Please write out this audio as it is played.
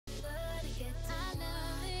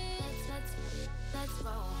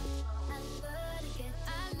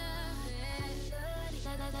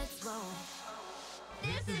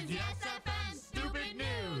is Yes FM Stupid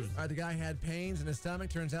News. All right, the guy had pains in his stomach.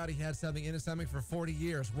 Turns out he had something in his stomach for 40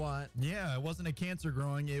 years. What? Yeah, it wasn't a cancer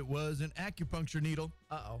growing. It was an acupuncture needle.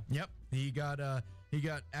 Uh-oh. Yep. He got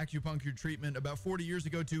acupuncture treatment about 40 years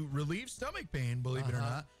ago to relieve stomach pain, believe it or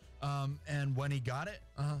not. And when he got it,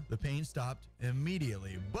 the pain stopped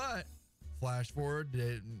immediately. But flash forward,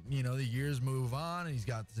 the years move on, and he's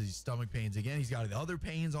got these stomach pains again. He's got the other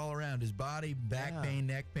pains all around his body, back pain,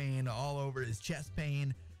 neck pain, all over his chest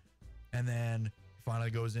pain. And then he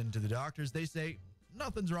finally goes into the doctors. They say,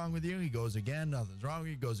 nothing's wrong with you. He goes again, nothing's wrong with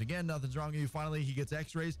you. He goes again, nothing's wrong with you. Finally, he gets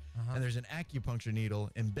x-rays, and there's an acupuncture needle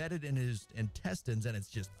embedded in his intestines, and it's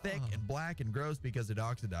just thick and black and gross because it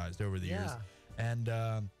oxidized over the years. And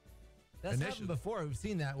that's happened before. We've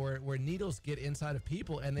seen that where needles get inside of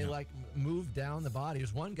people and they move down the body.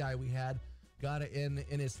 There's one guy we had got it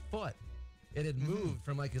in his foot. It had moved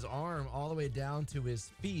from his arm all the way down to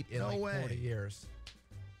his feet in 40 years.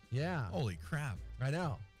 Yeah. Holy crap. I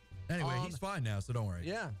know. Anyway, he's fine now, so don't worry.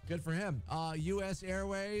 Yeah, good for him. U.S.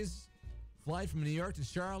 Airways flight from New York to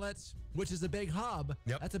Charlotte, which is a big hub.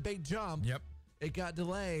 Yep. That's a big jump. Yep. It got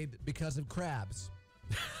delayed because of crabs.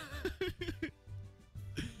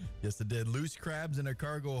 Yes, it did. Loose crabs in a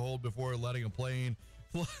cargo hold before letting a plane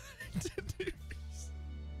fly.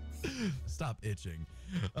 Stop itching.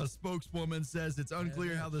 A spokeswoman says it's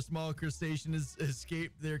unclear how the small crustacean has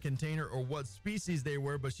escaped their container or what species they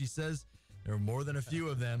were, but she says there were more than a few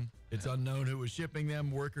of them. It's unknown who was shipping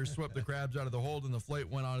them. Workers swept the crabs out of the hold, and the flight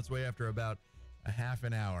went on its way after about a half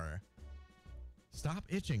an hour. Stop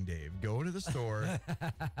itching, Dave. Go to the store.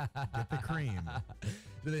 Get the cream.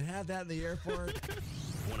 Do they have that in the airport?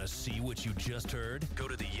 Want to see what you just heard? Go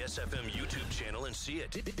to the Yes FM YouTube channel and see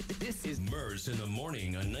it. This is Murs in the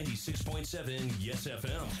Morning on 96.7 Yes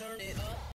FM. Turn it up.